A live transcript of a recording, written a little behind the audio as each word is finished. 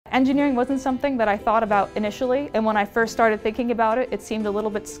Engineering wasn't something that I thought about initially, and when I first started thinking about it, it seemed a little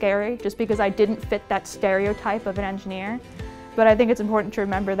bit scary just because I didn't fit that stereotype of an engineer. But I think it's important to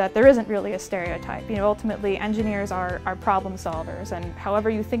remember that there isn't really a stereotype. You know, ultimately, engineers are problem solvers, and however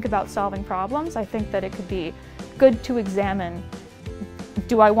you think about solving problems, I think that it could be good to examine,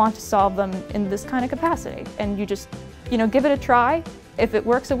 do I want to solve them in this kind of capacity? And you just, you know, give it a try. If it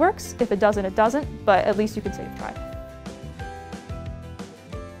works, it works. If it doesn't, it doesn't, but at least you can say you've tried.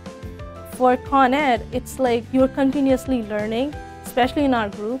 For Con Ed, it's like you're continuously learning, especially in our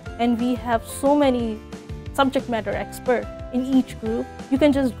group, and we have so many subject matter experts in each group. You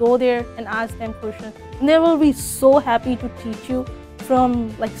can just go there and ask them questions, and they will be so happy to teach you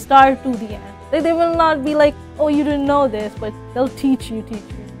from like start to the end. They will not be like, oh, you didn't know this, but they'll teach you.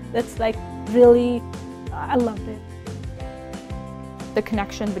 That's like really, I loved it. The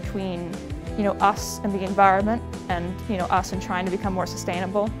connection between, you know, us and the environment, and, you know, us and trying to become more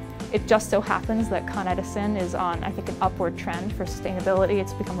sustainable. It just so happens that Con Edison is on, I think, an upward trend for sustainability.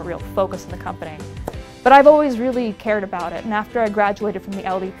 It's become a real focus in the company. But I've always really cared about it, and after I graduated from the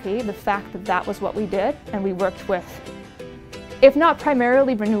LDP, the fact that that was what we did, and we worked with, if not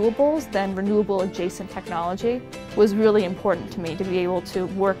primarily renewables, then renewable adjacent technology, was really important to me to be able to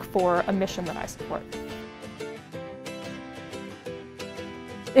work for a mission that I support.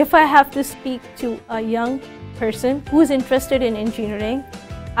 If I have to speak to a young person who is interested in engineering,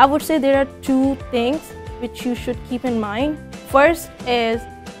 I would say there are two things which you should keep in mind. First is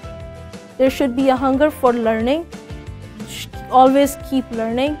there should be a hunger for learning. Always keep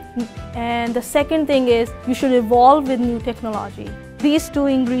learning. And the second thing is you should evolve with new technology. These two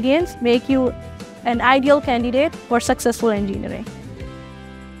ingredients make you an ideal candidate for successful engineering.